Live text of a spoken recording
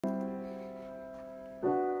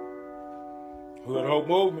Hood Hope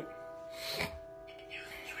Movement.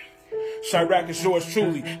 Chirac is yours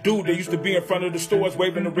truly. Dude, they used to be in front of the stores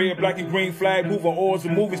waving the red, black, and green flag, moving oils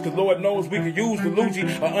and movies, cause Lord knows we could use the Luigi.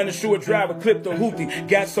 An uninsured driver clipped the hootie.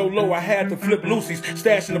 Got so low I had to flip Lucy's.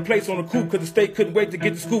 Stashing the place on the coupe cause the state couldn't wait to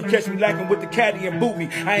get the scoop. Catch me lacking with the caddy and boot me.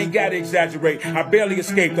 I ain't gotta exaggerate. I barely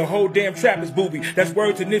escaped. The whole damn trap is booby. That's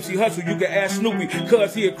word to Nipsey Hussle. You can ask Snoopy.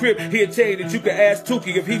 Cause he a crip, he'll tell you that you could ask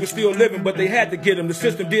Tukey if he was still living, but they had to get him. The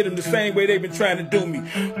system did him the same way they've been trying to do me.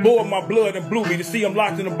 Boiled my blood and blew me to see him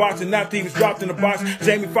locked in a box and not thieves dropped in a box.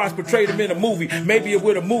 Jamie Foxx portrayed him in a movie. Maybe it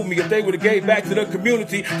would have moved me if they would have gave back to the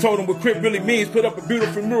community. Told them what crip really means. Put up a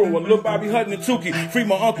beautiful mural of Lil Bobby Hutton and Tukey. Free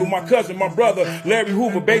my uncle, my cousin, my brother, Larry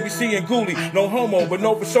Hoover, Baby C and Ghoulie. No homo, but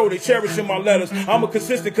no for sure they cherishing my letters. I'm a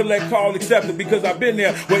consistent collect call accepted because I've been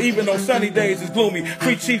there where even on sunny days it's gloomy.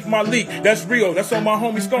 Free Chief Malik, that's real. That's on my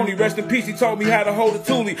homie Stoney. Rest in peace, he taught me how to hold a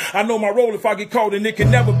toolie. I know my role if I get caught, and it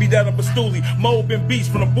can never be that of a stoolie. Mold been beats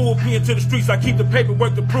from the bullpen to the streets. I keep the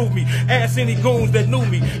paperwork to prove me. Ask any goons that knew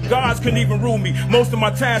me. Gods couldn't even rule me. Most of my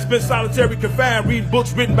time spent solitary confined, reading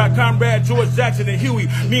books written by Conrad, George Jackson, and Huey.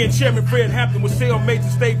 Me and Chairman Fred Hampton was cellmates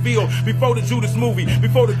in Stateville before the Judas movie,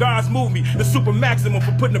 before the gods moved me. The super maximum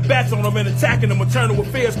for putting the bats on them and attacking them. Maternal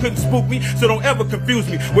affairs couldn't spook me, so don't ever confuse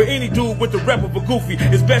me with any dude with the rep of a goofy.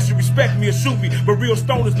 It's best you respect me or shoot me, but real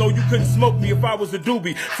stoners know you couldn't smoke me if I was a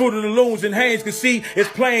doobie. Fruit of the Loons and Haynes can see it's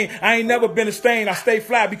plain. I ain't never been a stain. I stay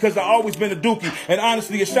fly because I always been a dookie. And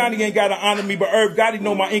honestly, Ashani ain't gotta honor me, but Irv Gotti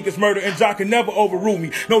know my ink is murder, and Jock can never overrule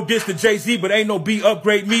me. No diss to Jay-Z, but ain't no B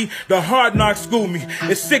upgrade me. The hard knocks school me.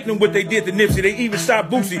 It's sickening what they did to Nipsey. They even shot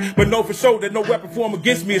Boosie, but know for sure that no weapon form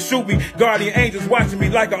against me or shoot me. Guardian angels watching me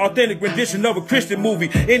like an authentic rendition of a Christian movie.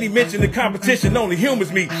 Any mention of competition only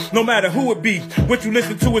humors me, no matter who it be. What you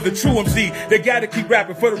listen to is a true MC. They gotta keep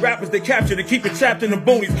rapping for the rappers they capture to keep it trapped in the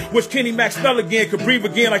boonies. Wish Kenny Mac fell again, could breathe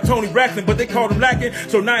again like Tony Braxton, but they called him lacking,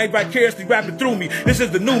 so now he vicariously rapping through me. This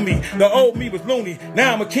is the new me. The old me was loony.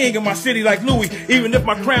 Now I'm a king in my city like Louis. Even if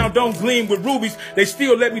my crown don't gleam with rubies, they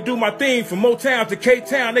still let me do my thing. From Motown to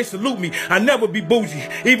K-Town, they salute me. I never be bougie,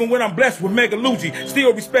 even when I'm blessed with Mega Luigi.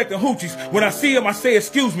 Still respecting hoochies. When I see them, I say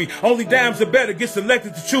excuse me. Only dimes are better, get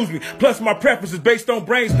selected to choose me. Plus my preference is based on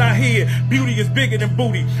brains, not head. Beauty is bigger than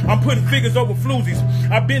booty. I'm putting figures over floozies.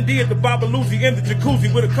 I've been did the Babaluzi in the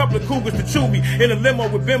jacuzzi with a couple of cougars to chew me. In a limo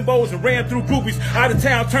with bimbos and ran through groupies. Out of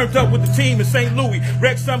town, turned up with the team in St. Louis.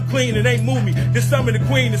 Wrecked something clean and ain't move me. Just summoned the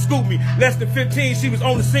queen to scoop me. Less than 15, she was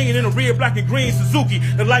on the scene in a red, black, and green Suzuki.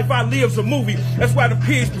 The life I live's a movie. That's why the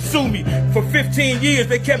pigs pursue me. For 15 years,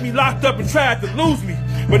 they kept me locked up and tried to lose me.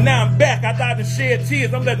 But now I'm back. I died and shed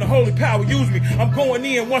tears. I'm letting the holy power use me. I'm going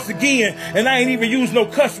in once again, and I ain't even used no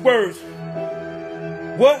cuss words.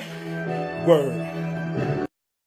 What? Word.